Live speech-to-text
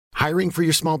Hiring for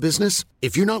your small business?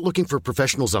 If you're not looking for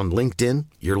professionals on LinkedIn,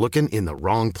 you're looking in the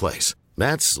wrong place.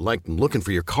 That's like looking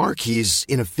for your car keys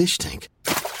in a fish tank.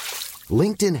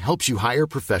 LinkedIn helps you hire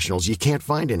professionals you can't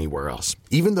find anywhere else,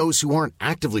 even those who aren't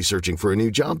actively searching for a new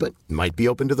job but might be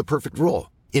open to the perfect role.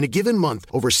 In a given month,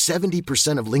 over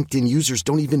 70% of LinkedIn users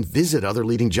don't even visit other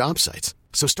leading job sites.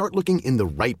 So start looking in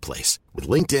the right place. With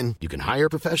LinkedIn, you can hire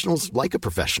professionals like a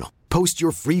professional. Post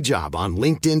your free job on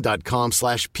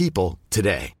linkedin.com/people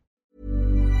today.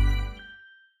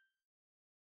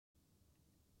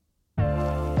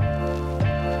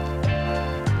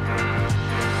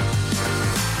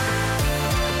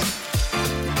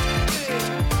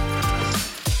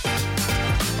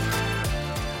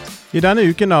 I denne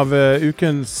uken av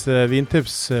ukens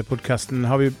Vintips-podcasten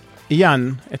har vi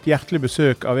igjen et hjertelig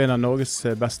besøk av en av Norges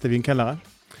beste vinkelnere.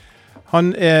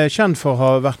 Han kjent for å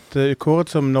ha vært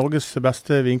kåret som Norges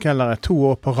beste vinkelnere 2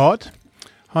 år på rad.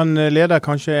 Han leder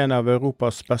kanskje en av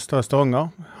Europas beste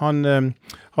restauranter. Han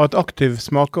har et aktiv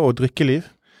smake- og drikkeliv.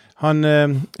 Han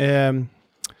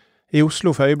I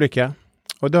Oslo for øyeblikket,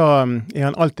 og da han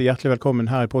alltid hjertelig velkommen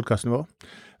her i podcasten vår.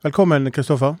 Velkommen,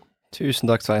 Kristoffer. Tusen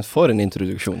takk, Svein, for en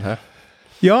introduksjon her.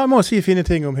 Ja, jeg må si fine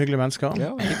ting om hyggelige mennesker.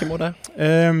 Ja, ikke må det.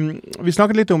 Vi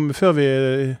snakket litt om, før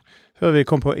vi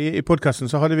kom på i podcasten,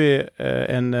 så hadde vi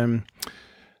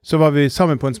så var vi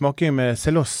sammen på en smaking med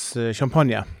Celos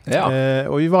champagne. Ja.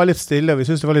 Og vi var litt stille, og vi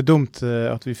syntes det var litt dumt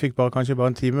at vi fikk kanskje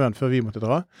bare en time før vi måtte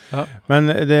dra. Ja.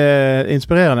 Men det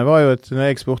inspirerende var jo at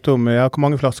når jeg spurte om hvor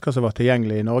mange flasker som var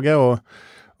tilgjengelig i Norge, og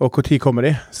hvor tid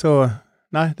kommer de, så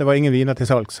nei, det var ingen viner til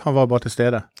salgs. Han var bare til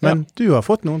stede. Men du har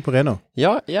fått noen på Reno.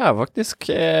 Ja, faktisk.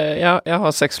 Jeg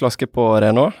har 6 flasker på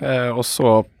Reno, og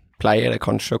så pleier det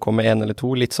kanskje å komme 1 eller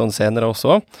 2 litt sånn senere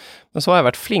også. Men så har jeg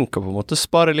vært flink å på en måte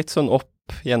spare litt sånn opp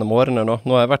gjennom årene nå.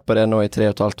 Nå har jeg vært på Reno i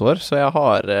 3,5 år, så jeg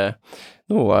har jeg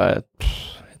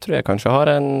tror jeg kanskje har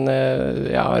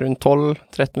rundt 12,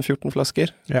 13, 14 flasker.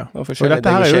 Ja, og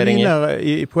dette her jo viner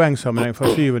i poengsammenheng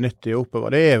fra 97 og oppover.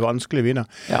 Det vanskelige viner.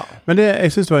 Ja. Men det jeg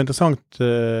synes var interessant,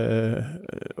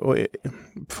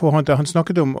 han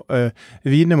snakket om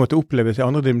viner måtte oppleves i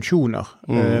andre dimensjoner.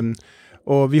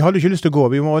 Og vi hadde ikke lyst til å gå,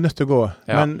 vi var nødt til å gå.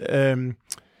 Ja. Men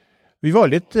vi var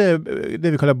litt det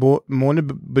vi kaller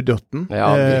månebedøtten.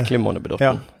 Ja, virkelig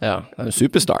månebedøtten. Ja, en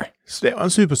superstar. Det var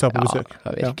en superstar på besøk.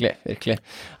 Ja, virkelig.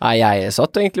 Nei, jeg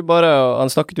satt egentlig bare, og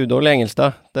han snakket jo dårlig engelsk da.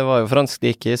 Det var jo fransk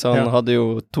det gikk i, så han hadde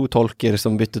jo 2 tolker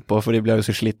som byttet på, for de ble jo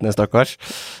så slitne, stakkars.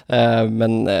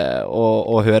 Men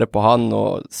å høre på han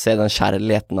og se den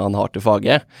kjærligheten han har til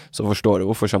faget, så forstår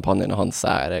du hvorfor champagnen hans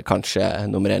kanskje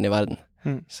nummer 1 i verden.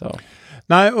 Så...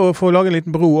 Nei, og for å lage en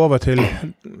liten bro over til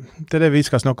det vi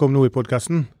skal snakke om nå i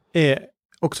podcasten,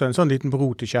 også en sånn liten bro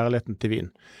til kjærligheten til vin.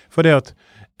 For det at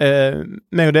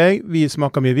meg og deg, vi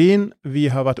smaker mye vin, vi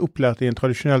har vært opplært i en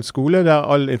tradisjonell skole der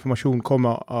all informasjon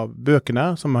kommer av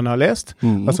bøkene som man har lest,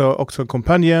 altså også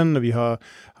Companion, vi har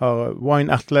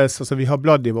Wine Atlas, altså vi har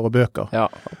bladd i våre bøker. Ja,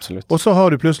 absolutt. Og så har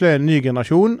du plutselig en ny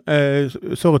generasjon,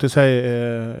 sorry til å si,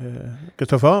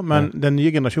 Kristoffer, men den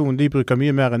nye generasjonen, de bruker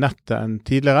mye mer nettet enn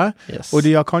tidligere, og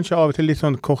de har kanskje av og til litt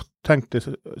sånn korttenkte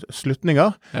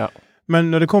slutninger. Ja. Men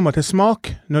når det kommer til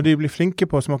smak, når de blir flinke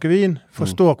på å smake vin,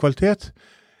 forstår kvalitet,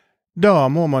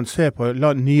 da må man se på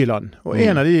nye land. Og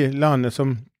en av de landene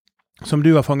som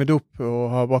du har fanget opp og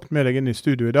har brakt med deg inn i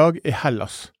studio i dag,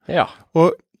 Hellas. Ja.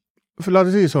 Og for la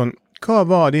det si sånn, hva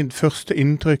var din første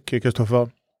inntrykk,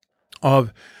 Kristoffer, av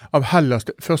Hellas,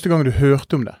 første gang du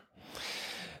hørte om det?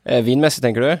 Vinmessig,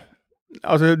 tenker du?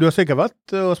 Altså, du har sikkert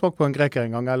vært og smakt på en greker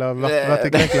en gang, eller vært i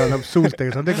Grekeland og solt deg,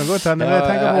 sånn. Det kan godt hende. Ja,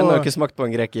 jeg har ikke smakt på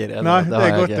en greker. Nei,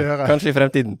 det godt å høre. Kanskje i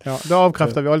fremtiden. Ja, da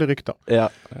avkrefter vi alle rykter. Ja.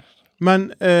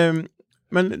 Men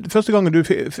første gangen du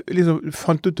liksom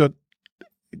fant ut at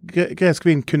gresk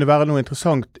vin kunne være noe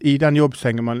interessant i den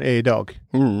jobbsengen man i dag?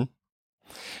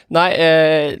 Nei,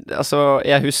 altså,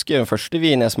 jeg husker den første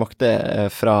vinen jeg smakte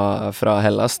fra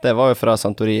Hellas. Det var jo fra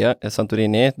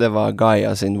Santorini. Det var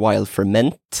Gaia sin Wild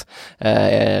Ferment.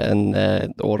 En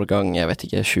årgang, jeg vet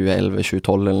ikke, 2011,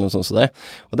 2012 eller noe sånt som det.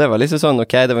 Og det var liksom sånn,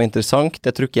 ok, det var interessant.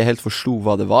 Jeg tror ikke jeg helt forstod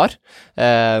hva det var.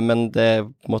 Men det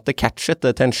måtte catchet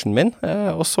attention min.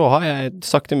 Og så har jeg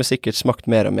sakte men sikkert smakt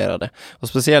mer og mer av det.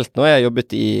 Og spesielt når jeg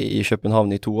jobbet i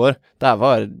København i 2 år, der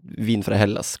var vin fra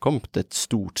Hellas kommet et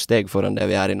stort steg foran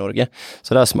det vi i Norge.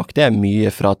 Så der smakte jeg mye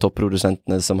fra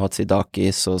topprodusentene som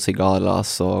Hatzidakis og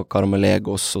Sigalas og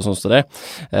Karamelegos og sånt som det.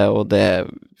 Og det,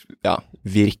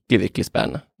 virkelig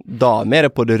spennende. Da mer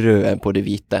på det røde enn på det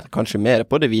hvite. Kanskje mer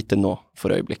på det hvite nå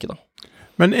for øyeblikket da.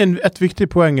 Men et viktig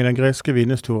poeng i den greske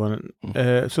vinhistorien,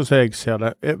 så som jeg ser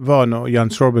det, var når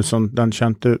Jens Robinson, den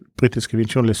kjente britiske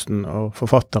vinjournalisten og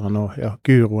forfatteren og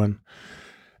guruen,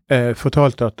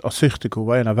 fortalte at Assyrtiko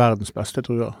var en av verdens beste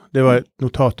druer. Det var et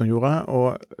notat hun gjorde,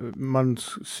 og man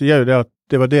sier jo det at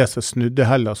det var det som snudde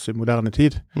Hellas I moderne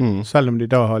tid. Selv om de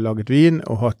da har laget vin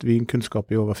og hatt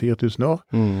vinkunnskap I over 4000 år.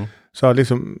 Så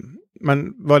liksom, men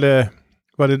var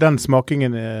det den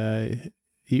smakingen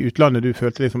I utlandet du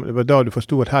følte liksom, det var da du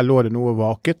forstod at her lå det noe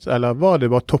vaket, eller var det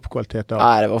bare toppkvalitet?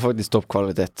 Nei, det var faktisk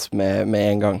toppkvalitet med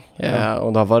en gang.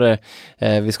 Og da var det,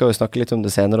 vi skal jo snakke litt om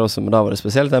det senere også, men da var det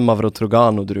spesielt den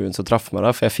Mavrotrogano-druen som traff meg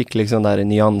da, for jeg fikk liksom der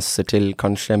nyanser til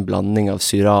kanskje en blanding av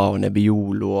Syrah og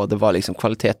Nebbiolo, og det var liksom,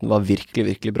 kvaliteten var virkelig,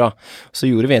 virkelig bra. Så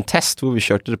gjorde vi en test hvor vi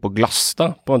kjørte det på glass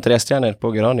da, på en 3-stjerner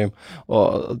på Geranium,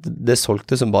 og det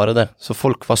solgte som bare det. Så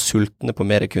folk var sultne på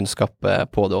mer kunnskap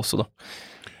på det også da.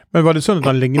 Men var det sånn at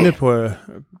han lignet på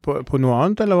noe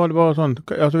annet, eller var det bare sånn,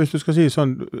 altså hvis du skal si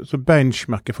sånn, så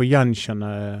benchmarket for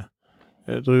gjenkjenne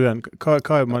druen,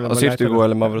 hva man Assyrtiko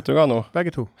eller Mavrotrogano?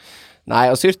 Begge to. Nei,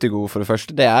 Assyrtiko for det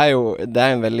første, det er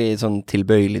en veldig sånn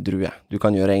tilbøyelig drue. Du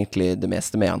kan gjøre egentlig det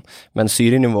meste med den. Men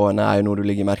syrenivåene jo noe du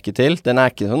ligger merke til. Den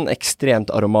ikke sånn ekstremt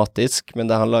aromatisk,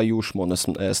 men det handler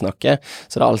jordsmånesnakke.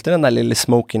 Så det alltid den der lille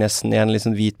smokinessen igjen, litt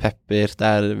sånn hvit pepper,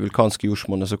 det vulkanske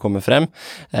jordsmåne som kommer frem.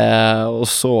 Og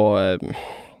så...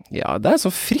 Ja, det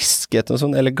sånn friskhet og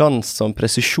sånn elegans, sånn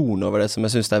presisjon over det som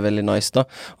jeg synes veldig nice da.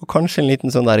 Og kanskje en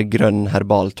liten sånn der grønn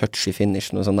herbal touch I finish,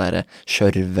 noe sånn der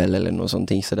kjørvel eller noe sånne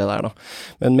ting som det der da.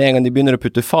 Men med en gang de begynner å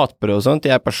putte fat på det og sånt,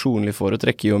 jeg personlig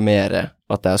foretrekker jo mer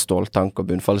at det ståltank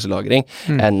og bunnfallslagring,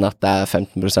 enn at det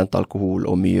 15% alkohol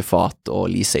og mye fat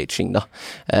og lease-aging da.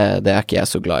 Det ikke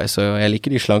jeg så glad I, så jeg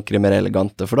liker de slankere, mer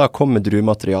elegante, for da kommer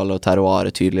druematerialet og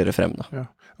terroiret tydeligere frem da. Ja.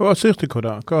 Og Assyrtiko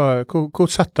da, hvor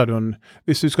setter du den,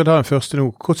 hvis du skal ta den første nå,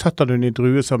 hvor setter du den I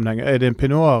druesammenheng? Det en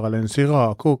Pinot Noir eller en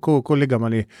Syrah? Hvor ligger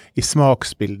man I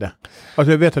smaksbildet?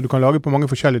 Altså jeg vet at du kan lage på mange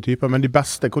forskjellige typer, men de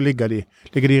beste, hvor ligger de?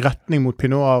 Ligger de I retning mot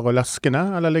Pinot Noir og leskene,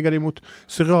 eller ligger de mot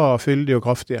Syrah, fyldige og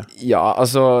kraftige? Ja,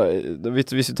 altså,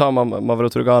 hvis vi tar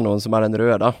Mavrotroganoen som den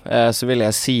røde da, så vil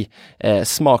jeg si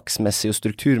smaksmessig og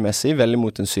strukturmessig veldig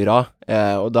mot en Syrah,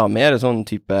 og da mer sånn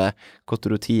type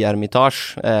Cotroti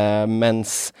Hermitage,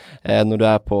 mens når du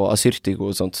på Assyrtiko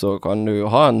og sånt, så kan du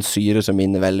ha en syre som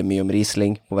minner veldig mye om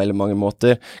Riesling på veldig mange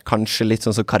måter, kanskje litt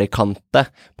sånn som Caricante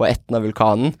på Etna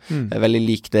vulkanen, veldig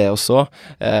lik det også,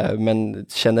 men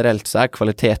generelt så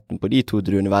kvaliteten på de to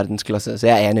druene verdensklasse,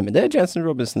 så jeg enig med det Jansen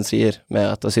Robinson sier, med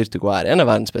at Assyrtiko en av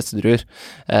verdens beste druer,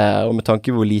 og med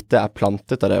tanke hvor lite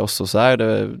plantet av det også, så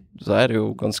det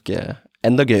jo ganske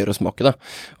enda gøyere å smake da.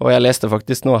 Og jeg leste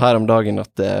faktisk nå her om dagen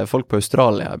at folk på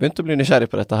Australia begynte å bli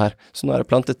nysgjerrig på dette her. Så nå det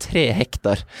plantet 3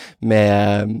 hektar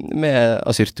med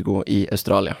Assyrtiko I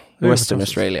Australia. Western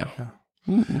Australia. Ja.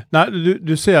 Nei,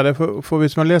 du ser det, for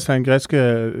hvis man leser den greske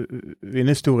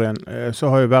vinhistorien,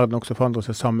 så har jo verden også forandret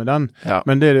seg sammen med den. Ja.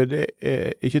 Men det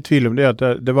ikke tvil om det at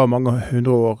det var mange 100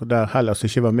 år der Hellas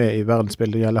ikke var med I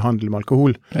verdensbildet det gjelder handel med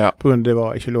alkohol, på grunn av det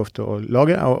var ikke lov til å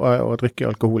lage og drikke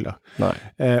alkohol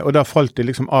der. Og der falt de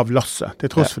liksom av lasset,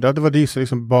 til tross for det var de som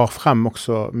liksom bar frem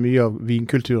også mye av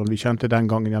vinkulturen vi kjente den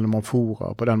gangen gjennom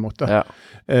amforer på den måten. Ja.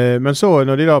 Men så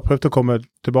når de da prøvde å komme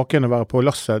tilbake igjen og være på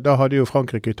lasset, da hadde jo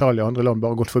Frankrike, Italia og andre land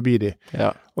bare gått forbi de.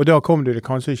 Ja. Og da kom de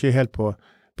kanskje ikke helt på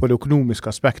det økonomiske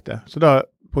aspektet. Så da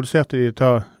produserte de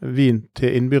vin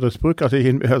til innbyrdes-bruk,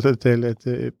 altså til et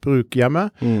bruk hjemme,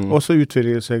 og så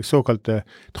utvidet seg såkalte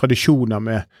tradisjoner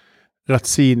med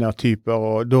retsina-typer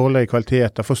og dårlige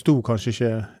kvaliteter, forstod kanskje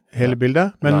ikke hele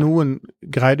bildet, men noen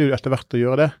greide jo etter hvert å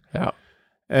gjøre det. Ja.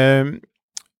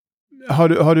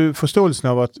 Har du forståelsen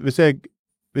av at hvis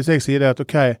jeg sier det at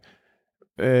ok,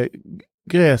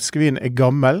 gresk vin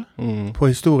gammel på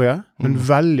historie, men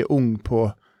veldig ung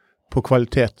på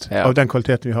kvalitet, av den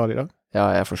kvaliteten vi har I dag. Ja,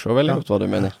 jeg forstår veldig godt hva du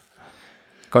mener.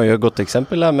 Kan gjøre et godt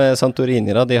eksempel med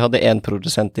Santorini da. De hadde en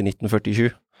produsent I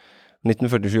 1947.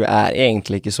 1947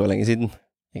 egentlig ikke så lenge siden.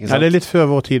 Nei, det litt før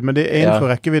vår tid, men det innenfor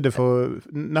rekkevidde for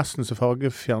nesten så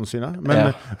fargefjernsynet.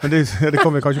 Men det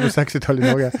kommer kanskje på 60-tallet I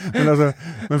Norge.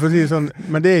 Men for å si det sånn,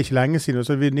 men det ikke lenge siden,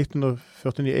 så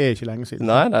 1949 ikke lenge siden.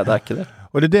 Nei, det ikke det.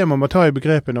 Og det det man må ta I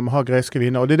begrepet når man har greske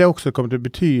viner, og det det også kommer til å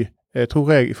bety, tror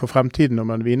jeg, for fremtiden når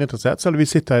man er vininteressert, selv om vi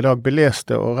sitter I dag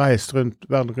beleste og reist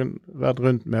verden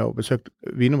rundt med å besøke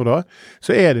vinområder,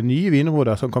 så det nye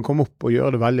vinområder som kan komme opp og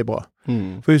gjøre det veldig bra.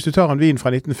 For hvis du tar en vin fra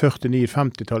 1949,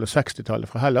 50-tallet, 60-tallet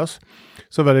fra Hellas,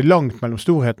 så var det langt mellom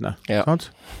storhetene. Ja. Sant?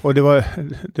 Og det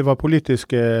var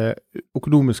politiske,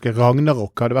 økonomiske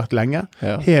ragnarok hadde vært lenge,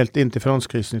 helt inn til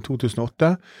finanskrisen I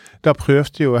 2008. Da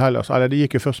prøvde jo Hellas, eller de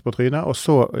gikk jo først på trynet, og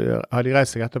så hadde de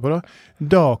reist seg etterpå da.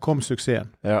 Da kom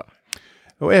suksessen. Ja.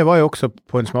 Og jeg var jo også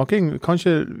på en smaking,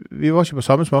 kanskje, vi var ikke på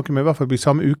samme smaking, men i hvert fall på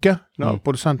samme uke, da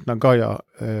produsenten av Gaia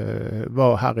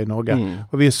var her i Norge.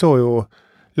 Og vi så jo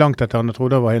langt etter han, jeg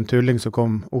trodde det var en tulling som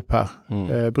kom opp her,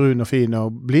 brun og fin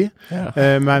og blid.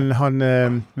 Men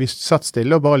vi satt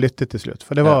stille og bare lyttet til slutt,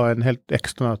 for det var en helt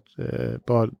ekstra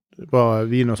bra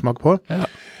vin å smake på.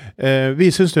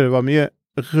 Vi synes det var mye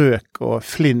røk og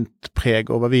flintpreg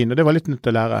over vin, og det var litt nytt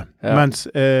å lære. Mens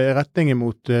retningen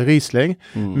mot Riesling,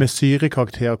 med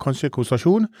syrekarakter og kanskje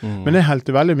konsentrasjon, men jeg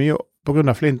heldte veldig mye på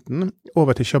grunn av flinten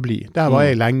over til Chablis. Der var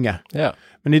jeg lenge.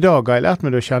 Men i dag har jeg lært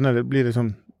meg å kjenne det blir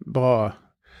liksom bra.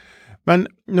 Men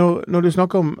når du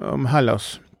snakker om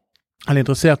Hellas, eller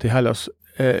interessert i Hellas,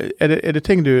 er det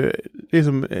ting du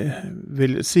liksom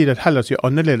vil si at Hellas gjør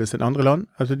annerledes enn andre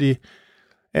land? Altså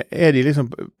er de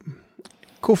liksom...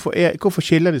 Hvorfor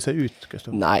skiller de seg ut,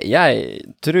 Kristoffer? Nei, jeg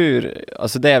tror,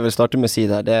 altså det jeg vil starte med å si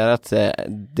der, det at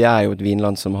det jo et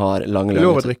vinland som har lange... Du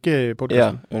lover å drikke i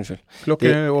podcasten. Ja, unnskyld.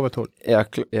 Klokken er over 12.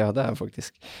 Ja, det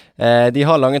faktisk. De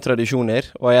har lange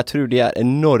tradisjoner, og jeg tror de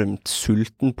enormt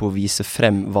sulten på å vise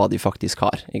frem hva de faktisk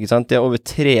har, ikke sant? Det over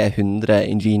 300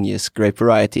 ingenious grape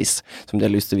varieties som de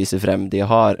har lyst til å vise frem. De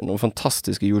har noen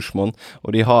fantastiske jordsmonn,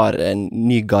 og de har en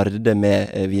ny garde med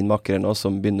vinmakere nå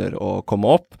som begynner å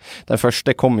komme opp. Den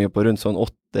første kom jo på rundt sånn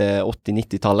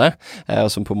 80-90-tallet,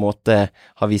 som på en måte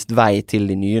har vist vei til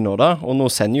de nye nå da, og nå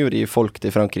sender jo de folk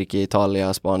til Frankrike, Italia,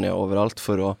 Spania, overalt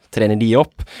for å trene de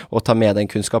opp, og ta med den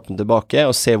kunnskapen tilbake,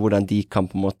 og se hvordan de kan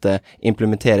på en måte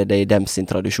implementere det i dem sin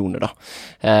tradisjoner da.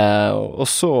 Og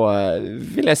så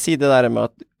vil jeg si det der med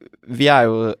at vi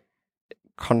jo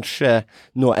kanskje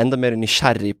nå enda mer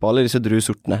nysgjerrig på alle disse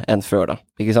druesortene enn før da,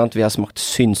 ikke sant? Vi har smakt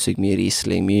sinnssykt mye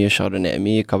Riesling, mye Chardonnay,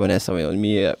 mye Cabernet Sauvignon,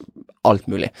 mye alt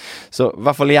mulig. Så i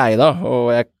hvert fall jeg da,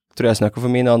 og jeg tror jeg snakker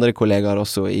for mine andre kollegaer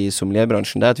også i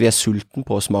sommelierbransjen, det at vi sulten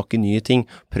på å smake nye ting,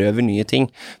 prøve nye ting,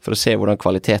 for å se hvordan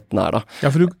kvaliteten da. Ja,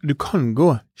 for du kan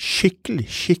gå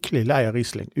skikkelig lei av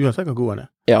Riesling, uansett hvor god han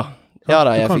Ja. Ja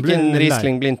da, jeg fikk en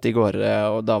Riesling blindt i går,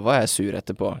 og da var jeg sur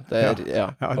etterpå. Da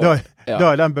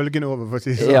den bølgen over, for å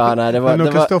si sånn. Ja, nei, når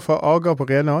Kristoffer Ager på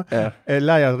Rena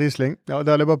lei av Riesling, da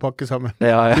er det bare å pakke sammen.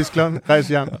 Tyskland,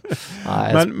 reis hjem.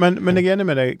 Men jeg enig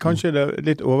med deg, kanskje det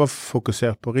litt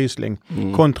overfokusert på Riesling,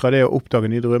 kontra det å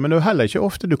oppdage nye druer, men det heller ikke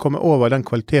ofte du kommer over den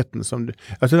kvaliteten som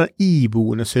altså den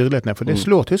iboende syrligheten for det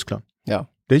slår Tyskland.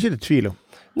 Det ikke det tvil om.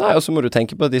 Nei, og så må du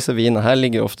tenke på at disse vinene her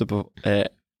ligger ofte på...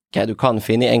 du kan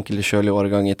finne i enkelte kjølige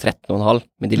årganger 13,5,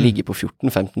 men de ligger på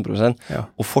 14-15%,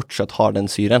 og fortsatt har den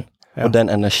syren. Og den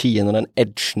energien og den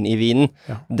edgen i vinen,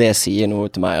 det sier noe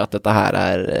til meg, at dette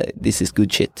her this is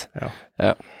good shit.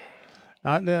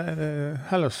 Nei, det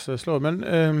Hellas slår, men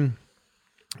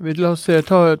la oss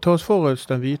ta oss for oss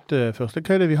den hvite første.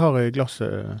 Hva det vi har i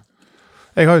glasset?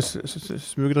 Jeg har jo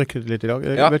smugdrikket litt i dag.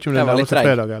 Jeg vet ikke om det nærmest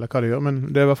fredag, eller hva det gjør, men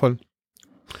det i hvert fall...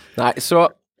 Nei, så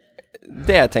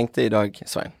det jeg tenkte i dag,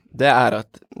 Svein, det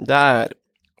at det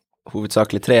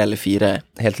hovedsakelig 3 eller 4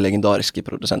 helt legendariske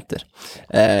produsenter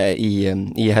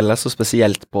i Hellas, og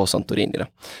spesielt på Santorini da.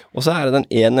 Og så det den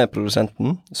ene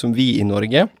produsenten som vi i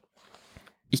Norge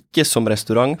ikke som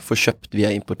restaurant får kjøpt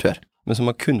via importør, men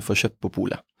som man kun får kjøpt på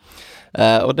polet.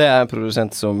 Og det en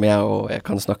produsent som jeg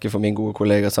kan snakke for min gode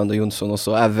kollega Sander Jonsson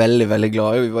også, veldig, veldig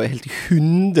glad i, og vi var helt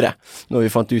 100 når vi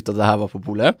fant ut at det her var på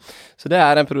polet. Så det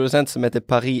en produsent som heter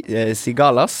Paris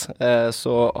Sigalas,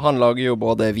 så han lager jo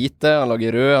både hvite, han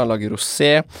lager rød, han lager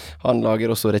rosé, han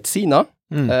lager også Retsina.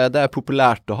 Det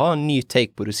populært å ha en ny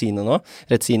take på Retsina nå,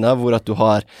 Retsina, hvor at du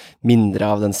har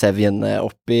mindre av den sevjen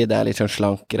oppi, det litt sånn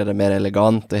slankere, det mer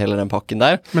elegant, og hele den pakken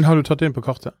der. Men har du tatt inn på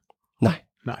kartet? Nei.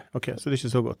 Nei, ok, så det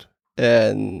ikke så godt?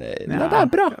 Nei, det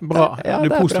bra. Bra, du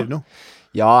positiv nå?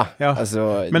 Ja,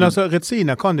 altså... Men altså,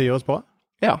 Retsina, kan det gjøres bra?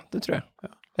 Ja, det tror jeg.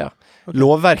 Okay.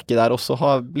 Lovverket der også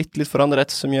har blitt litt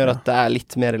forandret, som gjør at det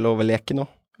litt mer lov å leke nå.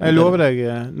 Jeg lover deg,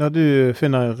 når du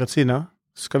finner Retsina,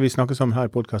 skal vi snakke sammen her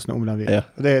i podcasten om den videoen.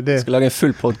 Vi skal lage en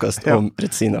full podcast om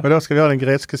Retsina. Og da skal vi ha den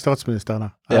greske statsministeren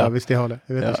der, hvis de har det.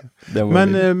 Jeg vet ikke.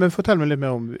 Men fortell meg litt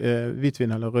mer om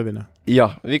hvitvin eller rødvin.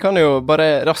 Ja, vi kan jo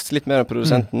bare raskt litt mer om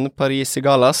produsenten. Paris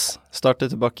Sigalas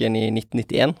startet tilbake igjen i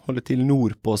 1991, holder til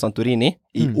nord på Santorini,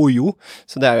 i Ojo,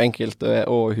 så det jo enkelt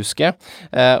å huske.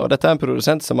 Og dette en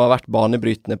produsent som har vært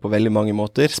banebrytende på veldig mange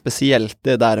måter, spesielt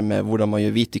det der med hvordan man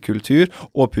gjør vitikultur,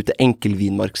 og putte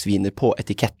enkelvinmarksviner på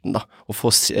etiketten da, og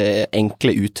få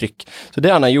enkle uttrykk. Så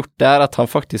det han har gjort at han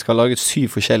faktisk har laget 7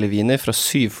 forskjellige viner fra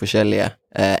 7 forskjellige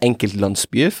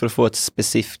enkeltlandsbyer for å få et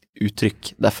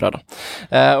uttrykk derfra da.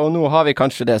 Og nå har vi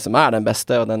kanskje det som den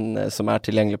beste, og den som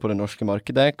tilgjengelig på det norske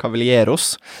markedet,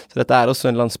 Cavalieros. Så dette også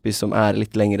en landsby som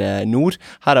litt lengre nord.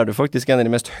 Her har du faktisk en av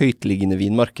de mest høytliggende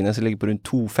vinmarkene, som ligger på rundt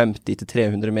 250 til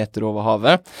 300 meter over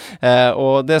havet.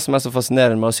 Og det som så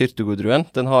fascinerende med Assyrtiko-druen,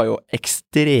 den har jo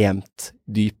ekstremt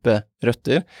dype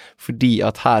røtter, fordi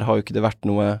at her har jo ikke det vært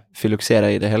noe fyloxera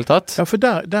i det hele tatt. Ja, for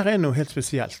der noe helt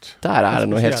spesielt. Der det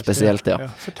noe helt spesielt, ja.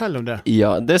 Fortell om det.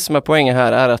 Ja, det som poenget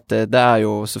her at det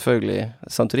jo selvfølgelig,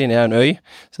 Santorini en øy,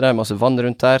 så det masse vann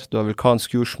rundt her, du har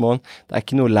vulkansk jordsmonn, det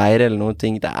ikke noe leire eller noen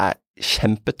ting, det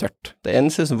kjempetørt. Det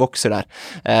eneste som vokser der.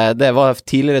 Det var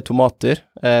tidligere tomater,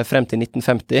 frem til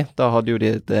 1950, da hadde jo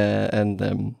de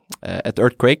et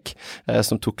earthquake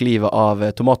som tok livet av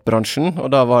tomatbransjen,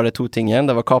 og da var det 2 ting igjen,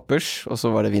 det var kapers, og så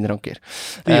var det vinranker.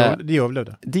 De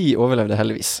overlevde? De overlevde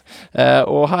heldigvis.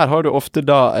 Og her har du ofte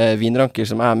da vinranker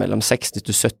som mellom 60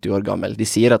 til 70 år gammel. De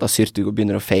sier at Assyrtiko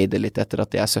begynner å fade litt etter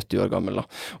at de 70 år gammel da.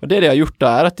 Og det de har gjort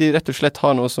da at de rett og slett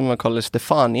har noe som man kaller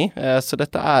Stefani, så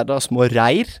dette da små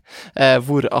reir,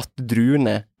 hvor at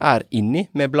druene inni,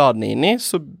 med bladene inni,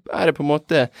 så det på en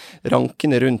måte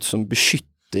rankene rundt som beskytter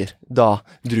da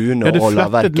druene og la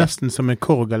verket. Det flettet nesten som en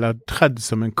korg, eller tredd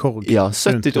som en korg. Ja,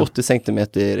 70-80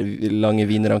 centimeter lange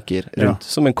vinranker rundt,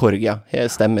 som en korg, ja,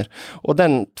 helt stemmer. Og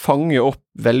den fanger jo opp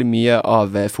veldig mye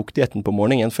av fuktigheten på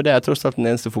morgenen, for det tross alt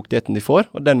den eneste fuktigheten de får,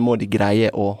 og den må de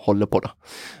greie å holde på da.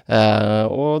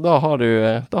 Og da har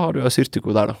du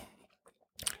Assyrtiko der da.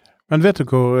 Men vet du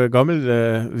hvor gammel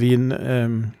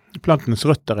vinplantenes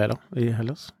røtter da, i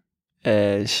Hellas?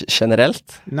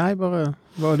 Generelt? Nei, bare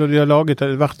da de har laget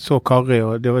vært så karrig,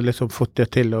 og de har liksom fått det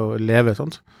til å leve,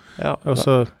 sånt. Ja. Og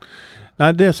så,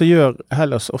 nei, det som gjør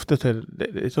Hellas ofte til,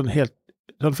 det sånn helt,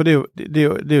 sånn, for det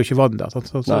jo ikke vann der,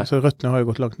 så røttene har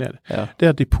jo gått langt ned. Ja.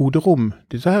 Det at de poder om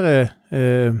disse her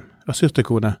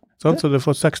Assyrtikoene, så det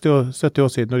for 60-70 år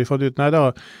siden, når de fant ut, nei,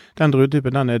 den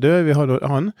druetypen, den død, vi har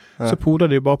han, så poder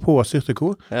de bare på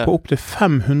Assyrtiko, på opp til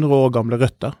 500 år gamle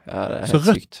røtter. Ja, så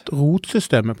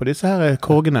rotsystemet på disse her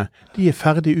korgene, de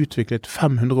ferdig utviklet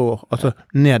 500 år, altså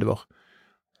nedover.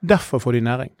 Derfor får de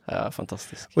næring. Ja,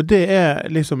 fantastisk. Og det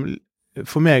liksom,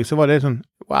 for meg så var det sånn,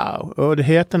 wow, og det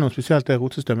heter noe spesielt det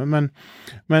rotsystemet,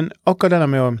 men akkurat det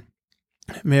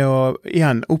med å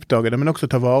igjen oppdage det, men også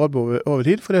ta vare på over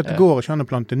tid, for det går ikke an å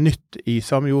plante nytt i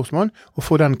samme jordsmonn, og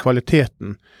få den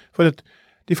kvaliteten, for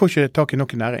de får ikke tak i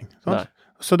nok næring, sant?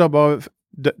 Så da bare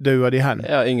dør de hen.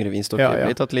 Ja, yngre vinstokker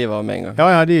blir tatt livet av med en gang.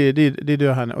 Ja, de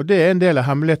dør hen, og det en del av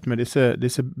hemmeligheten med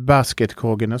disse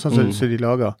basket-krogene, sånn som de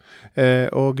lager,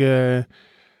 og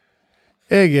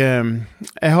jeg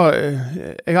har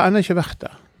ennå ikke vært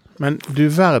der, men du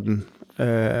verden,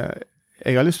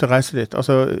 jeg har lyst til å reise dit.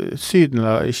 Altså, Syden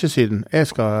eller ikke Syden. Jeg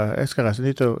skal reise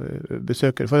dit og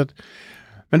besøke det.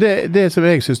 Men det som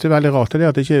jeg synes er veldig rart, det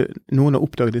at ikke noen har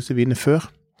oppdaget disse vinene før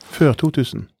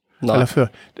 2000. Nei. Eller før.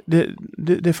 Det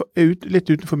litt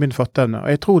utenfor min fatteevne.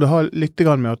 Og jeg tror det har litt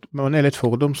grann med at man litt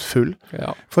fordomsfull.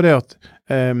 Ja. For det at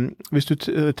hvis du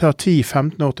tar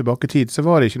 10-15 år tilbake i tid, så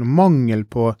var det ikke noe mangel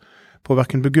på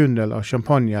hverken Burgund eller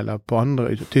champagne eller på andre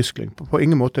i Tyskland. På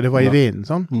ingen måte. Det var i vinen,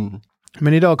 sånn.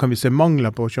 Men i dag kan vi se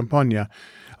mangler på champagne.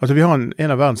 Altså vi har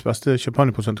en av verdens beste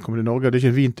champagneprodusenter kommer til Norge, og det er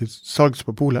ikke vin til salgs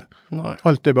på polet. Nei.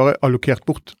 Alt bare allokert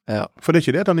bort. Ja. For det er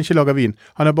ikke det at han ikke lager vin.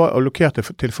 Han har bare allokert det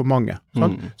til for mange.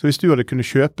 Så hvis du hadde kunnet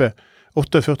kjøpe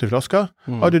 48 flasker,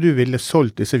 hadde du ville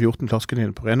solgt disse 14 flaskene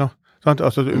dine på Rena.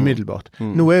 Altså umiddelbart.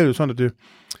 Nå det jo sånn at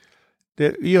det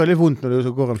gjør litt vondt når du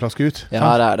går en flaske ut. Ja,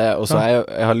 sant? Det det. Og så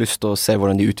jeg har lyst til å se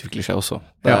hvordan de utvikler seg også.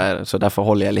 Så derfor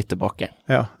holder jeg litt tilbake.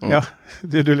 Ja,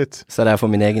 det du litt. Så det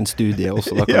for min egen studie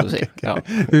også, da kan du si. Ja.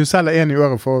 Du selger en i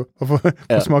året for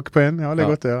å smake på en. Ja, det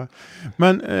godt å gjøre.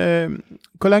 Men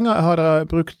hvor lenge har dere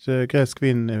brukt gresk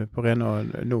vin på Rena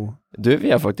nå? Du, vi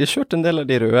har faktisk kjørt en del av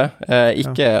de røde.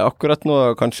 Ikke akkurat nå,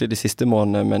 kanskje de siste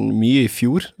månedene, men mye i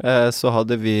fjor. Så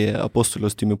hadde vi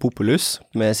Apostolos Timopopoulos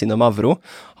med Sinomavro.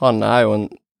 Han jo en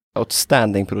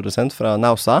outstanding produsent fra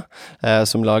Nausa,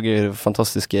 som lager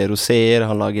fantastiske roséer,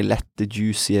 han lager lette,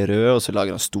 juicy røde, og så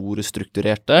lager han store,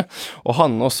 strukturerte. Og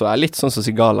han også litt sånn som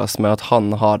Sigalas, med at han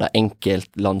har det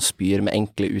enkelt landsbyer med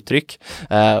enkle uttrykk.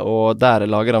 Og der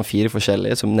lager han 4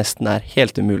 forskjellige, som nesten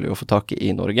helt umulig å få tak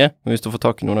i Norge. Men hvis du får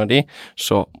tak i noen av de,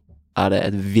 så det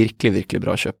et virkelig, virkelig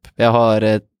bra kjøp. Jeg har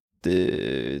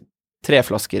 3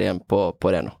 flasker igjen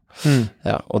på Reno.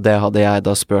 Ja, og det hadde jeg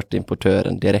da spurt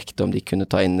importøren direkte om de kunne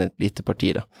ta inn et lite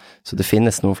parti da. Så det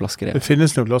finnes noen flasker igjen. Det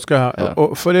finnes noen flasker her,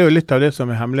 og for det jo litt av det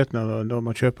som hemmeligheten når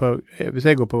man kjøper, hvis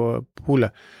jeg går på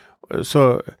polet, så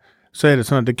så det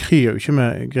sånn at det kryr jo ikke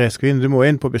med gresk vin. Du må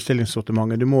inn på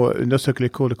bestillingssortimentet, du må undersøke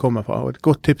litt hvor det kommer fra. Og et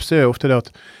godt tips jo ofte det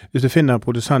at hvis du finner en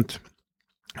produsent,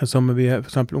 som vi for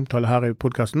eksempel omtaler her i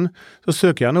podcasten, så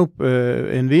søk gjerne opp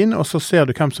en vin, og så ser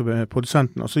du hvem som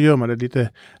produsenten, og så gjør man et lite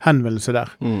henvendelse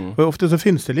der. For ofte så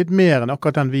finnes det litt mer enn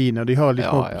akkurat den vinen, og de har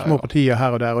litt små partier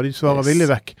her og der, og de svarer villig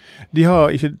vekk. De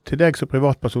har ikke til deg som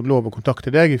privatperson lov å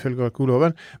kontakte deg ifølge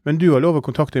alkoholloven, men du har lov å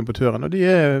kontakte importøren, og de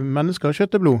mennesker av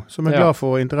kjøtt og blod, som glad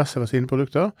for interesse for sine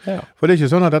produkter. For det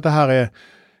ikke sånn at dette her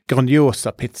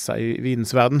Grandiosa pizza i vinens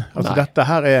verden. Altså dette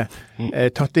her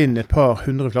tatt inn et par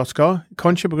 100 flasker.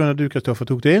 Kanskje på grunn av at du, Kristoffer,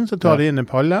 tok det inn, så tar de inn en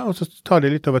palle, og så tar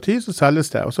de litt over tid, så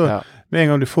selges det. Og så med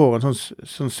en gang du får en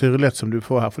sånn syrlighet som du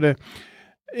får her. For det,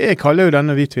 jeg kaller jo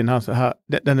denne hvitvinen her,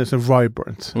 den sånn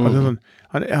vibrant. Altså sånn,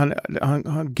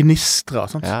 han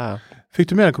gnistrer, sant?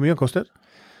 Fikk du med deg hvor mye han kostet?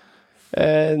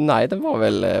 Nei, det var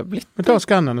vel blitt... Men ta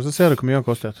skanneren, og så ser du hvor mye han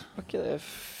kostet. Ok, det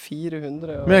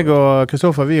 400 Meg og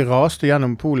Kristoffer, vi raste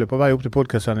gjennom polet på vei opp til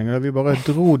podcastsendingen, og vi bare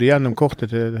dro det gjennom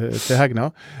kortet til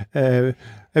Hegnar. Jeg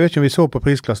vet ikke om vi så på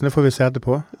prisklassen, det får vi se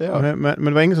etterpå. Men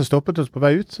det var ingen som stoppet oss på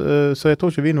vei ut, så jeg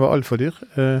tror ikke vinen var alt for dyr.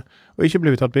 Og ikke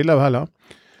ble vi tatt bilder av heller.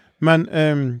 Men...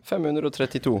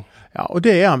 532. Ja, og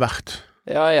det han verdt.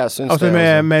 Ja, jeg synes altså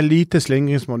med lite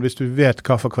slingringsmål, hvis du vet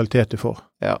hva for kvalitet du får.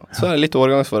 Ja, så det litt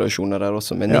årgangsvariasjoner der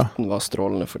også, men 19 var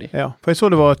strålende for de. Ja, for jeg så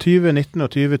det var 2019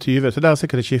 og 2020, så der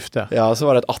sikkert et skifte. Ja, så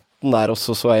var det et 18 der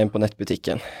også, så jeg inn på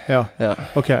nettbutikken. Ja.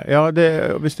 Ok. Ja,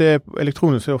 hvis det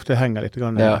elektronisk, så ofte henger litt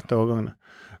grann etter årgangene.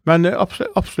 Men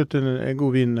absolutt en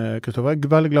god vin, Kristoffer.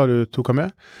 Jeg veldig glad du tok han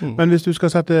med. Men hvis du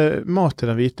skal sette mat til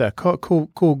den hvite,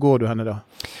 hvor går du henne da?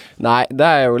 Nei, det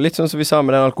jo litt sånn som vi sa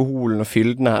med den alkoholen og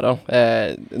fylden her da.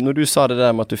 Når du sa det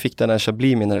der med at du fikk denne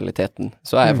Chablis-mineraliteten,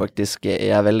 så jeg faktisk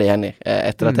veldig enig,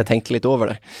 etter at jeg tenkte litt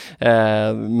over det.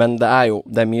 Men det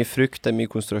det mye frukt, det mye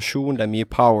konsentrasjon, det mye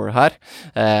power her.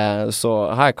 Så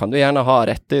her kan du gjerne ha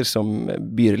retter som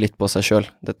byr litt på seg selv.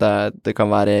 Det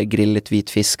kan være grillet hvit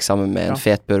fisk sammen med en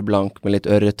fet bør blank med litt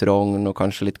ørretrogn og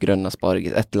kanskje litt grønn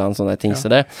asparges, et eller annet sånne ting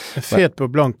som det. Fet bør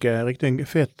blank riktig en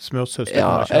fet smørsøs.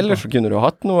 Ja, eller så kunne du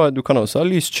hatt noe, du kan også ha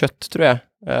lyst kjøtt, tror jeg.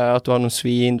 At du har noen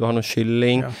svin, du har noen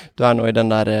kylling, du har noe i den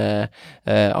der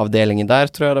avdelingen der,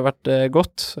 tror jeg det har vært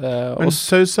godt. Men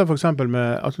sauser for eksempel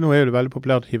med, altså nå det veldig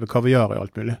populært å hive kaviar i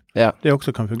alt mulig. Det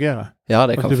også kan fungere. Ja,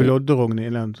 det kan fungere. Du vil lodderogn i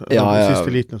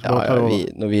siste liten, så bare tar det over.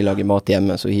 Når vi lager mat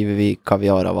hjemme, så hiver vi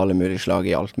kaviar av alle mulige slag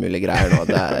i alt mulig greier.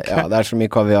 Det så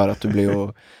mye kaviar at du blir jo...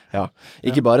 Ja,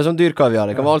 ikke bare sånn dyr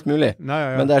kaviar, det kan være alt mulig.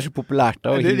 Men det så populært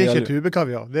da. Det ikke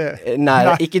tubekaviar. Nei,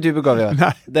 det ikke tubekaviar.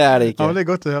 Det det ikke. Ja, det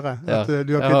godt å høre.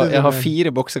 Jeg har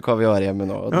 4 bokser kaviar hjemme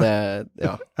nå, og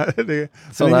sånn det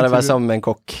å være sammen med en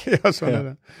kokk. Ja, sånn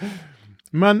det.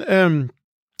 Men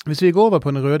hvis vi går over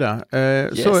på den røde,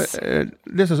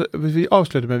 hvis vi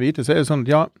avslutter med hvite, så det sånn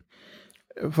at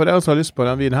for dere som har lyst på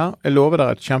den vinen her, jeg lover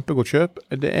dere et kjempegodt kjøp.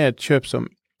 Det et kjøp som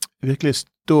virkelig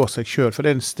står seg selv, for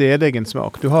det en stedegen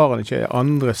smak. Du har den ikke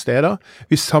andre steder.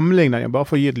 Vi sammenligner den bare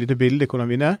for å gi et lite bilde hvordan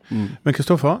vinen Men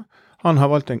Kristoffer, han har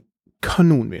valgt en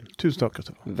kanonvin. Tusen takk,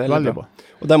 Kristoffer. Veldig bra.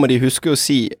 Og der må de huske å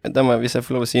si, hvis jeg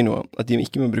får lov å si noe, at de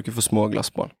ikke må bruke for små glass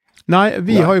på den. Nei,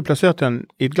 vi har jo plassert den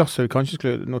i et glass, så vi kanskje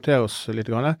skulle notere oss litt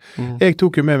grann. Jeg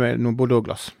tok jo med meg noen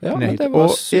Bordeaux-glass. Ja, men det var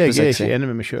supersexy. Og jeg ikke enig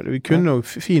med meg selv. Vi kunne jo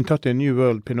fint tatt en New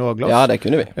World Pinot-glass. Ja, det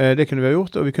kunne vi. Det kunne vi ha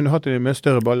gjort, og vi kunne hatt en med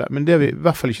større balle. Men det vi i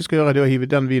hvert fall ikke skal gjøre, det å hive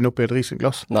den vinen opp i et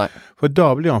Riesling-glass. Nei. For da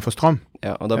blir han for stram.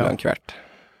 Ja, og da blir han kvert.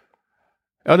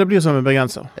 Ja, det blir som en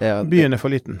begrenser. Ja, byen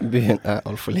for liten. Byen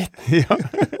alt for liten. Ja.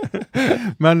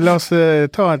 Men la oss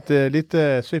ta et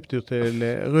lite svipptur til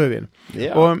rødvin.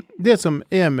 Ja. Og det som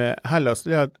med Hellas,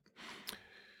 det at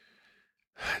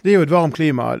det jo et varmt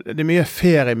klima, det mye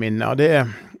ferieminner,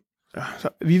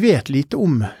 vi vet lite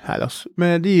om Hellas.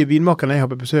 Med de vinmakerne jeg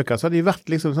har på besøk her, så har de vært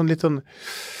liksom litt sånn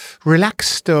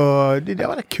relaxed, og det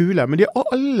var det kule. Men de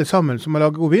alle sammen som har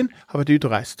laget god vin, har vært ute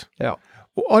og reist. Ja.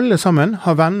 Og alle sammen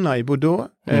har venner i Bordeaux,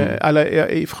 eller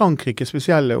i Frankrike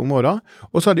spesielle områder,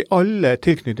 og så har de alle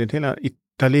tilknyttet til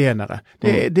italienere.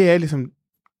 Det liksom,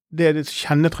 det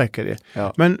kjennetrekker de.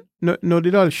 Ja. Men når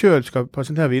de da selv skal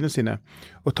presentere vinene sine,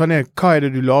 og ta ned hva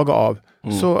det du lager av,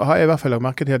 så har jeg i hvert fall lagt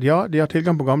merke til at de har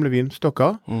tilgang på gamle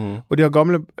vinstokker, og de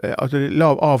har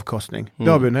lav avkastning.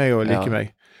 Da begynner jeg å like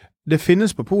meg. Det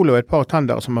finnes på polet et par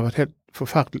tendere som har vært helt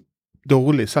forferdelig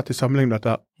dårlig sett i sammenligning med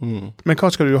dette. Men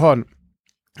hva skal du ha?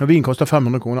 Når vin koster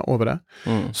 500 kroner over det,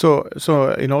 så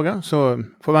i Norge så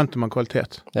forventer man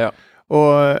kvalitet. Ja.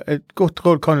 Og et godt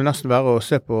råd kan jo nesten være å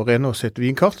se på Renås sitt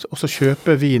vinkart, og så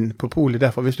kjøpe vin på polet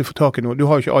derfor, hvis du får tak i noe. Du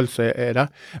har jo ikke alt som det,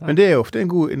 men det ofte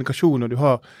en god indikasjon når du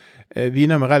har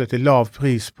viner med relativt lav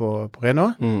pris på Rena,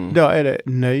 da det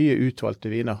nøye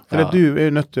utvalgte viner. For du jo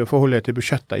nødt til å forholde deg til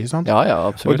budsjettet, ikke sant? Ja,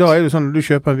 absolutt. Og da det sånn, du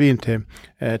kjøper en vin til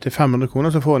 500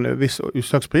 kroner, så får du en viss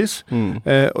utslagspris.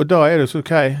 Og da det så,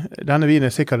 denne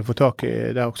vinen sikkert å få tak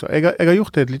i der også. Jeg har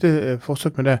gjort et lite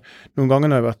forsøk med det noen ganger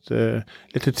når jeg har vært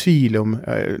litt i tvil om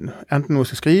enten noe jeg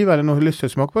skal skrive, eller noe jeg har lyst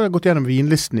til å smake på. Jeg har gått gjennom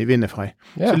vinlisten i Winefrei,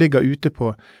 som ligger ute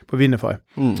på Winefrei.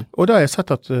 Og da har jeg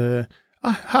sett at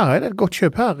her det et godt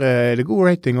kjøp, her det god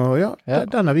rating, og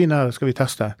denne vinen her skal vi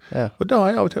teste. Og da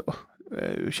jeg av og til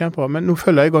kjempebra, men nå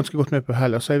følger jeg ganske godt med på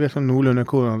Hellas, så jeg vet sånn noenlunde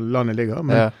hvordan landet ligger,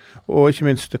 og ikke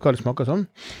minst hva det smaker sånn.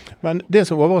 Men det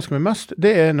som overrasker meg mest,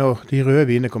 det når de røde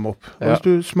vinene kommer opp. Og hvis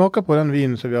du smaker på den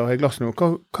vinen som vi har i glass nå,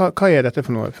 hva dette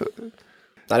for noe?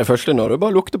 Det første når du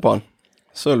bare lukter på den,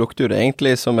 så lukter det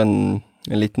egentlig som en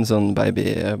liten sånn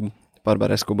baby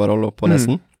Barbaresco Barolo på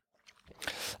nesen.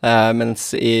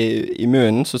 Mens i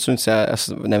munnen så synes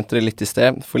jeg nevnte det litt i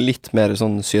sted, for litt mer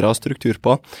sånn syrastruktur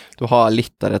på. Du har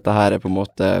litt av dette her på en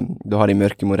måte, du har de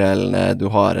mørke morellene, du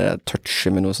har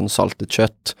touchet med noe sånn saltet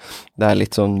kjøtt, det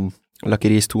litt sånn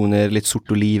lakeristoner, litt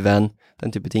sort oliven, den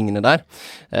type tingene der.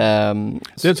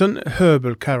 Det en sånn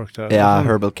herbal character. Ja,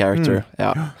 herbal character,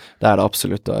 ja. Det det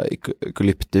absolutt da,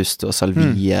 eukalyptus og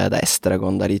salvie, det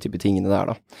estragon, det de type tingene der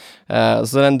da.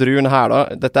 Så den druen her da,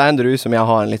 dette en drue som jeg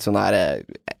har en litt sånn her,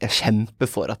 jeg kjemper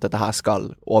for at dette her skal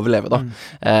overleve da.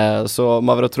 Så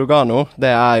Mavrotrogano,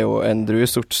 det jo en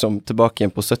druesort som tilbake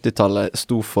igjen på 70-tallet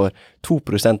sto for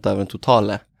 2% av den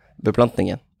totale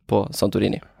beplantningen på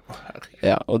Santorini.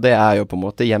 Ja, og det jo på en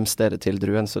måte hjemstedet til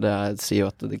druen, så det sier jo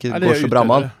at det ikke går så bra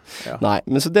med den. Nei,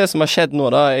 men så det som har skjedd nå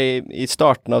da, i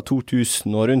starten av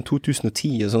 2000 og rundt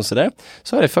 2010 og sånn som det,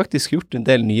 så har jeg faktisk gjort en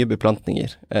del nye beplantninger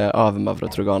av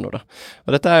Mavrotrogano da.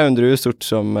 Og dette jo en druesort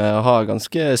som har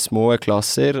ganske små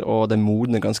klasser, og den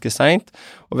modner ganske sent.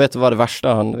 Og vet du hva det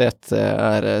verste han vet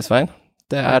Svein?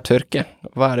 Det tørke.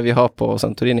 Hva det vi har på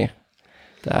Santorini?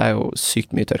 Det jo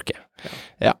sykt mye tørke.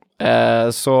 Ja.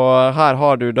 Så her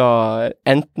har du da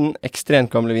enten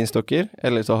ekstremt gamle vinstokker,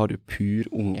 eller så har du pur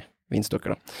unge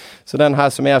vinstokker da. Så den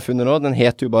her som jeg har funnet nå, den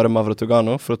heter jo bare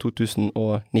Mavrotrogano fra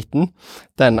 2019.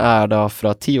 Den da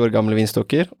fra 10 år gamle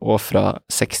vinstokker, og fra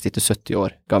 60 til 70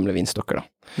 år gamle vinstokker da.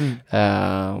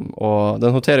 Og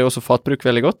den håterer jo også fatbruk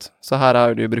veldig godt, så her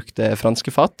har du brukt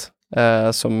franske fat,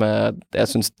 som jeg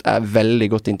synes veldig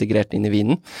godt integrert inn i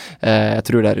vinen. Jeg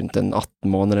tror det rundt en 18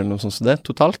 måneder eller noe sånt som det,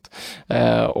 totalt.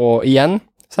 Og igjen,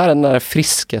 så den der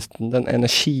friskheten, den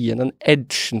energien, den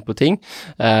edgen på ting,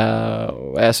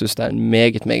 og jeg synes det en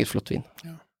meget, meget flott vin.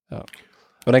 Ja.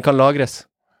 Og den kan lagres.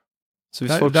 Så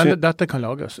hvis folk dette kan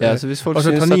lagres. Ja, så hvis folk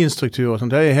altså tanninstruktur og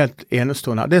sånt, det helt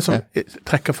enestående. Det som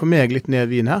trekker for meg litt ned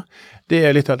vin her, det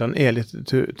litt at den litt,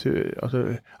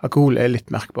 altså alkohol litt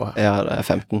merkbar her. Ja, det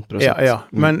 15%. Ja.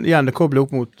 Men igjen, det kobler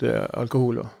opp mot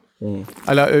alkohol.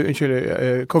 Eller, unnskyld,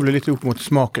 kobler litt opp mot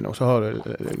smaken, og så har det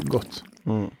godt.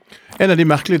 En av de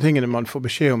merkelige tingene man får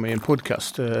beskjed om i en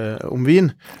podcast om vin,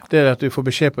 det at du får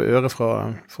beskjed på øret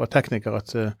fra tekniker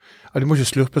at du må ikke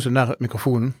slurpe så nær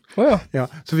mikrofonen. Ja,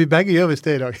 så vi begge gjør visst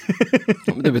det i dag.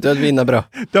 Det betyr at vinen bra.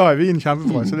 Da vinen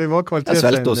kjempebra, så det var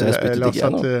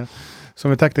kvaliteten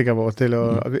som tekniker vår til å,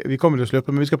 vi kommer til å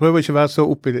slurpe, men vi skal prøve å ikke være så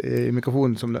oppe i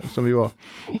mikrofonen som vi var.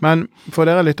 Men for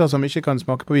dere lytter som ikke kan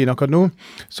smake på vin akkurat nå,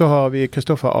 så har vi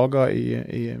Kristoffer Aga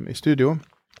i studio.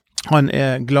 Han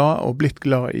glad og blitt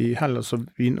glad i Hellas og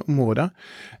vinområdet,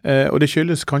 og det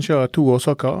skyldes kanskje av 2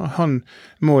 årsaker. Han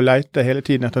må lete hele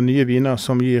tiden etter nye viner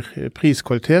som gir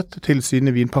priskvalitet til sine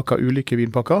vinpakker, ulike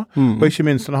vinpakker, og ikke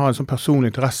minst han har en sånn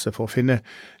personlig interesse for å finne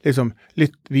liksom,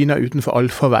 litt viner utenfor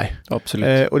alfavei.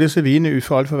 Absolutt. Og disse vinene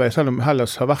utenfor alfavei, selv om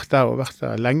Hellas har vært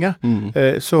der lenge,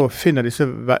 så finner disse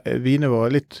vinene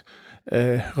våre litt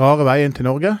rare veien til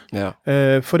Norge,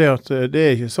 for det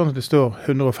ikke sånn at det står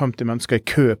 150 mennesker i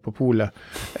kø på polet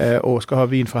og skal ha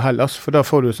vin fra Hellas, for da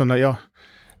får du sånn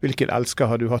hvilken elsker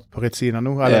har du hatt på Retsina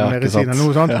nå, eller Retsina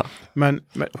nå, sant? Men,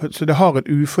 så det har et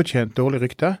ufortjent dårlig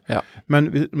rykte,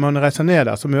 men hvis man reiser ned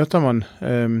der, så møter man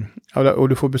og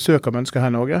du får besøk av mennesker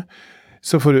her i Norge,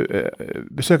 så får du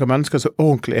besøk av mennesker som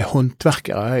ordentlig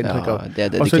håndverkere, har jeg inntrykk av. Det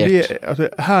dedikert.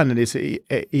 Altså, hendene disse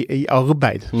i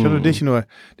arbeid. Skjønner du? Det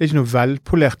ikke noe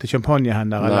velpolerte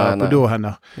champagnehender eller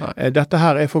bordeauxhender. Dette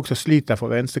her folk som sliter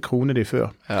for hver eneste krone de før.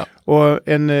 Og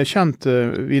en kjent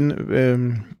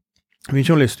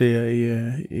vinjournalist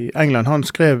i England, han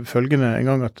skrev følgende en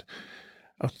gang at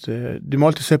du må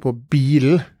alltid se på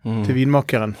bilen til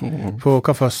vinmakeren, på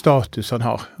hva for status han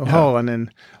har. Og har han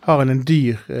en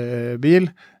dyr bil,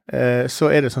 så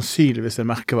det sannsynligvis en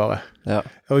merkevare.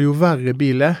 Og jo verre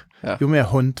bil jo mer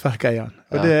håndverk er han.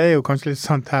 Og det jo kanskje litt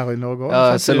sant her i Norge også.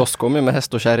 Ja, Celos kom jo med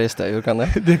hest og skjære i sted, gjorde han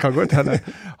det? Det kan godt hende.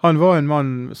 Han var en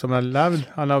mann som har levd,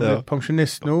 han har blitt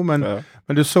pensjonist nå, men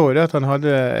du så jo det at han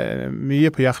hadde mye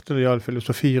på hjertet når det gjaldt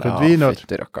filosofi rundt vin. Ja,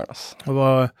 fytti rakkeren,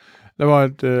 altså. Det var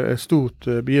et stort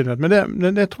begivenhet,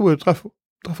 men det tror jeg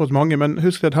traff oss mange, men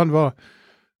husk at han var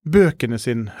bøkene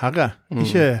sin herre,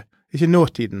 ikke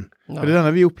nåtiden. Og det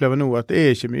denne vi opplever nå, at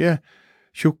det ikke mye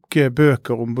tjukke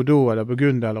bøker om Bordeaux eller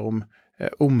Burgund eller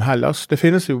om Hellas. Det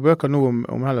finnes jo bøker nå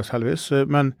om Hellas heldigvis,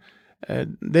 men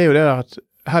det jo det at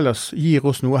Hellas gir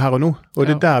oss noe her og nå, og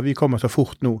det der vi kommer så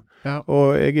fort nå. Ja.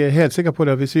 Og jeg helt sikker på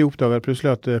det at hvis vi oppdager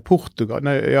plutselig at Portugal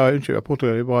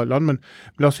er bra land, men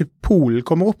la oss si Polen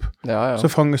kommer opp, så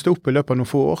fanges det opp i løpet av noen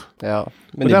få år. Ja,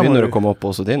 men de begynner å komme opp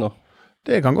også de nå.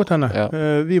 Det kan godt hende. Ja.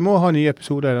 Vi må ha nye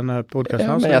episoder i denne podcasten.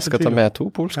 Ja, men jeg skal ta med 2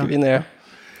 polske viner.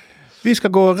 Vi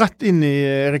skal gå rett inn i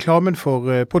reklamen for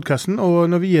podcasten, og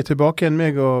når vi tilbake igjen,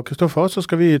 meg og Kristoffer, så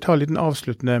skal vi ta en liten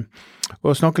avsluttende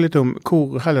og snakke litt om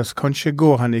hvor Hellas kanskje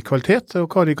går hen i kvalitet,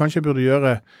 og hva de kanskje burde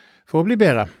gjøre for å bli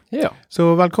bedre. Ja.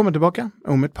 Så velkommen tilbake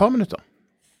om et par minutter.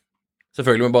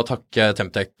 Selvfølgelig må jeg bare takke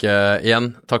Temptec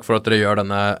igjen. Takk for at dere gjør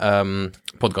denne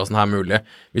podcasten her mulig.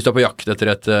 Hvis du på jakt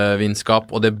etter et vinskap,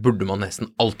 og det burde man nesten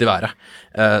alltid være,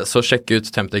 så sjekk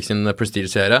ut Temptec sin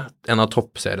Prestige-serie, en av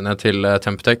toppseriene til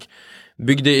Temptec.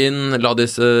 Bygg de inn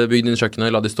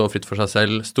kjøkkenet, la de stå fritt for seg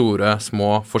selv, store,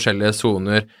 små, forskjellige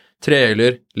zoner,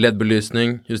 trehyller,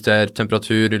 LED-belysning, juster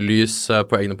temperatur, lys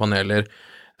på egne paneler,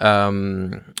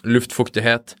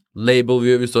 luftfuktighet, label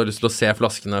view hvis du har lyst til å se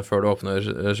flaskene før du åpner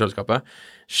kjøleskapet.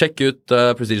 Sjekk ut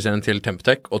Prestige-serien til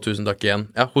Temptec, og tusen takk igjen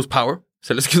hos Power,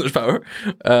 Selges Kunders Power,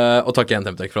 og takk igjen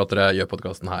Temptec for at dere gjør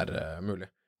podcasten her mulig.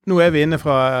 Nå vi inne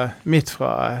midt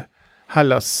fra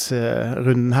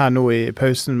Hellas-runden her nå i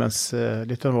pausen, mens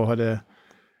lytterne vår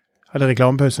hadde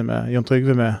reklamepause med Jan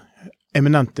Trygve med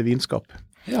eminente vinskap.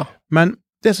 Ja. Men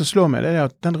det som slår meg, det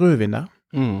at den rødvin der,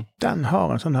 den har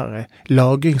en sånn her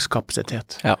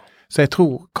lagringskapasitet. Ja. Så jeg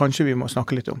tror kanskje vi må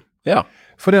snakke litt om. Ja.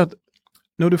 For det at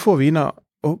når du får viner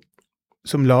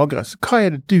som lagres, hva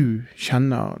det du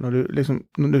kjenner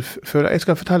når du føler, jeg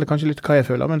skal fortelle kanskje litt hva jeg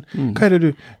føler, men hva det du,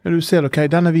 når du ser, ok,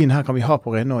 denne vinen her kan vi ha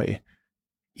på Renå i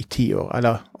 10 år,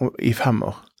 eller i 5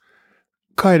 år.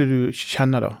 Hva det du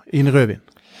kjenner da, i en rødvin?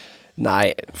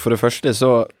 Nei, for det første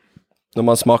så når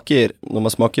man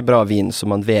smaker bra vin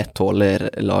som man vet tåler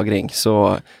lagring,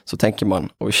 så tenker man,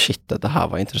 shit, dette her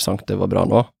var interessant, det var bra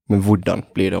nå, men hvordan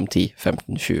blir det om 10,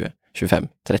 15, 20, 25,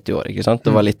 30 år, ikke sant?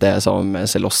 Det var litt det jeg sa med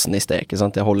Celosen i sted, ikke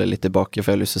sant? Jeg holder litt tilbake,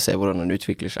 for jeg har lyst til å se hvordan den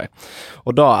utvikler seg.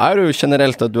 Og da det jo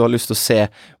generelt at du har lyst til å se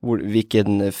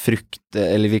hvilken frukt,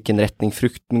 eller hvilken retning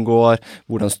frukten går,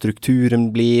 hvordan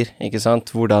strukturen blir, ikke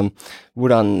sant? Hvordan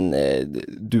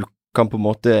du kan på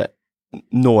en måte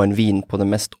nå en vin på den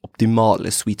mest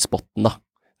optimale sweet spoten da.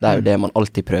 Det jo det man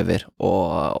alltid prøver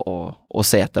å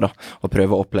se etter da, og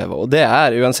prøve å oppleve. Og det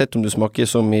uansett om du smaker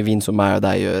så mye vin som meg og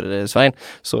deg gjør, Svein,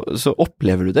 så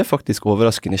opplever du det faktisk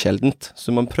overraskende sjeldent.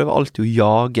 Så man prøver alltid å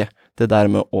jage det der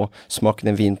med å smake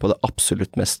en vin på det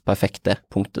absolutt mest perfekte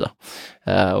punktet da.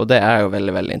 Og det jo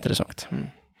veldig, veldig interessant.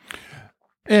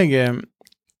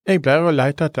 Jeg pleier å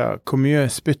lete etter hvor mye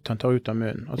spytt han tar ut av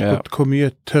munnen, altså hvor mye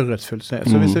tørrhetsfullt det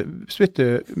Så hvis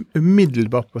spyttet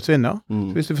umiddelbart forsvinner, så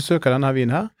hvis du forsøker denne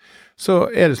vinen her, så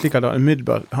det slik at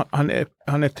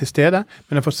han til stede,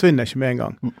 men den forsvinner ikke med en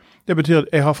gang. Det betyr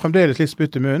at jeg har fremdeles litt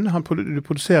spytt i munnen, du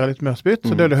produserer litt mer spytt,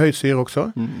 så det det høy syre også.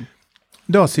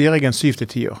 Da sier jeg en 7 til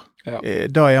 10 år.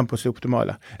 Da han på det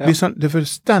optimale. Hvis det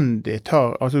fullstendig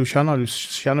tar, altså du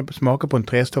kjenner smaker på en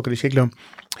trestokk, det skikkelig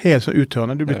helt sånn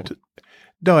uttørende,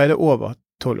 da det over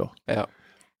 12 år. Ja.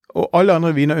 Og alle andre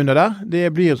viner under der, det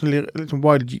blir litt sånn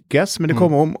wild guess, men det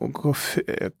kommer om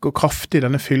hvor kraftig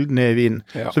denne fylden i vinen.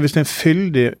 Ja. Så hvis det en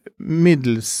fyldig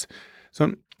middels,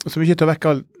 som ikke tar vekk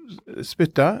all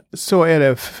spyttet, så det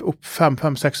opp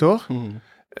 5-6 år.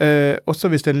 Og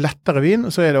så hvis det en lettere vin,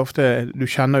 så det ofte, du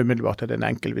kjenner umiddelbart at det en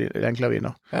enklere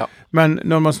viner. Ja. Men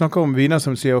når man snakker om viner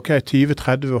som sier, ok, 20,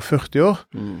 30 og 40 år,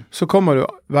 så kommer det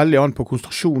veldig an på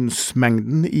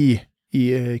konsentrasjonsmengden i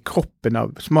kroppen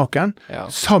av smaken,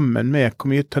 sammen med hvor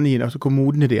mye tannin, altså hvor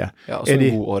modne de Ja, altså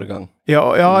en god årgang. Ja,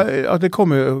 at det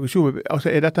kommer,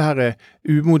 altså dette her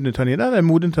umodne tanniner, det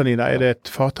modne tanniner, det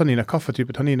et fattanniner,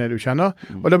 kaffetype tanniner du kjenner,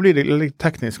 og da blir det litt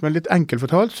teknisk, men litt enkelt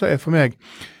fortalt, så for meg,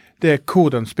 det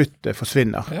hvordan spyttet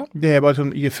forsvinner. Ja. Det bare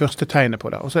sånn, i første tegnet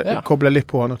på det, og så kobler jeg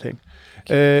litt på andre ting.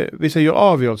 Hvis jeg gjør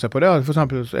avgjørelse på det, for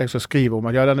eksempel jeg skal skrive om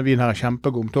at denne vinen her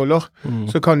kjempegod om 12 år,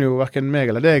 så kan jo hverken meg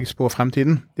eller deg spå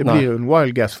fremtiden. Det blir jo en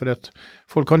wild guess, for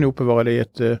folk kan jo oppbevare det i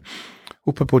et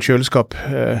oppe på et kjøleskap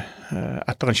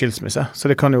etter en skilsmisse. Så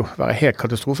det kan jo være helt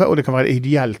katastrofe, og det kan være et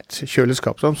ideelt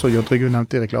kjøleskap, som Jon Trygve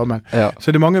nevnte i reklamen. Ja.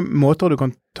 Så det er mange måter du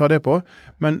kan ta det på,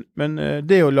 men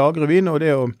det å lagre vin, og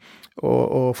det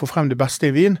å få frem det beste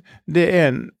i vin, det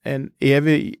er en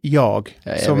evig jag,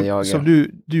 som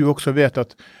du også vet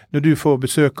at når du får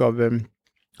besøk av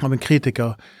en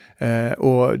kritiker,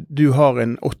 og du har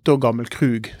en 8 år gammel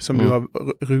krug som du har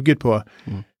ruget på,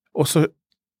 og så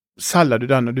selger du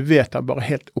den, og du vet det er bare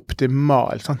helt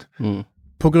optimal, sant?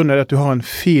 På grunn av at du har en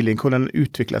feeling hvordan den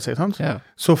utvikler seg, sant? Ja.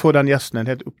 Så får den gjesten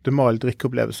en helt optimal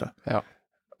drikkeopplevelse. Ja.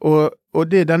 Og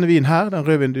det denne vinen her, den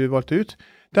rødvin du valgte ut,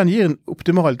 den gir en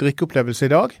optimal drikkeopplevelse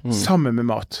i dag, sammen med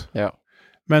mat. Ja.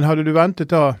 Men hadde du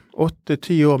ventet da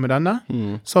 8-10 år med denne,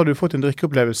 så hadde du fått en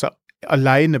drikkeopplevelse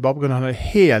alene, bare på grunn av at den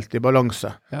er helt i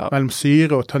balanse, mellom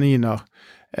syre og tanniner,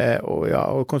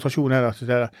 og konsentrasjon er der til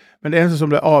det. Men det eneste som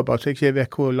ble avbart, så jeg ikke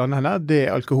vet hvor landet her, det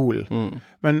er alkoholen.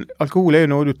 Men alkohol er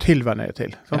jo noe du tilvenner deg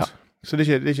til, sant? Ja. Så det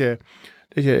er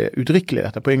ikke udrikkelig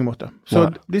dette på ingen måte.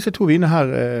 Så disse 2 viner her,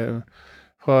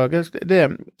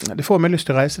 det får meg lyst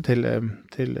til å reise til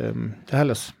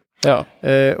Hellas. Ja.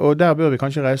 Og der bør vi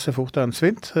kanskje reise fortere enn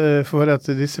svint, for at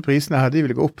disse prisene her, de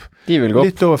vil gå opp.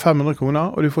 Litt over 500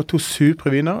 kroner, og du får 2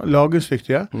 supre viner,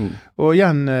 lagringsdyktige. Og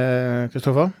igjen,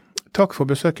 Kristoffer, takk for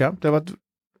besøket. Det har vært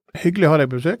hyggelig å ha deg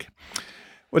på besøk.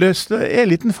 Og det er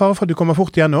en liten fare for at du kommer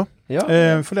fort igjen nå. Ja.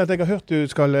 Fordi at jeg har hørt du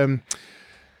skal...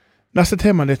 Neste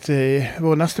tema ditt i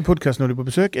vår neste podcast når du er på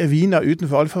besøk er viner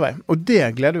utenfor Alfarvei. Og det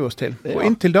gleder vi oss til. Ja. Og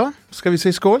inntil da skal vi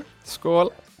si skål.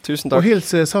 Skål. Tusen takk. Og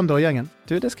hils Sander og gjengen.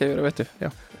 Du, det skal jeg gjøre, vet du.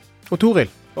 Ja. Og Toril.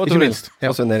 Ikke minst.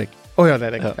 Ja. Og Svein Erik. Ja,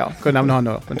 det er deg. Ja, kan nevne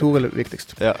han da. Men Toril er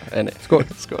viktigst. Ja, enig. Skål.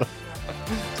 Skål.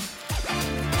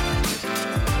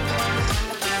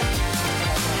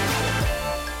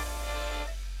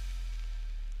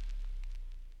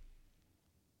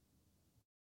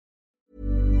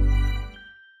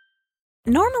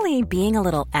 Normally, being a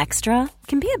little extra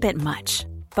can be a bit much,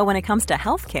 but when it comes to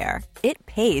healthcare, it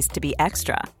pays to be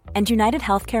extra. And United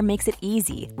Healthcare makes it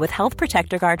easy with Health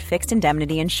Protector Guard fixed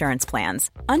indemnity insurance plans.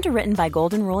 Underwritten by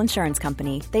Golden Rule Insurance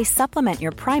Company, they supplement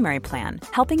your primary plan,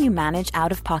 helping you manage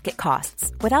out-of-pocket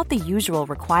costs without the usual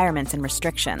requirements and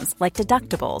restrictions like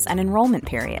deductibles and enrollment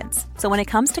periods. So when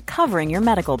it comes to covering your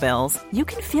medical bills, you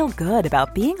can feel good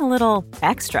about being a little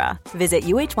extra. Visit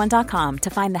uh1.com to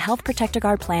find the Health Protector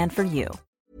Guard plan for you.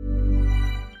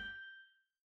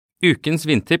 Ukens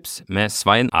vintips med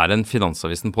Svein en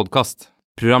Finansavisen-podcast.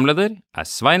 Programleder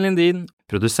Svein Lindin,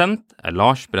 produsent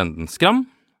Lars Brenden Skram,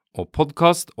 og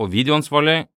podcast- og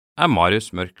videoansvarlig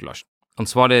Marius Mørk Larsen.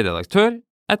 Ansvarlig redaktør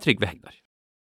Trygve Hegdar.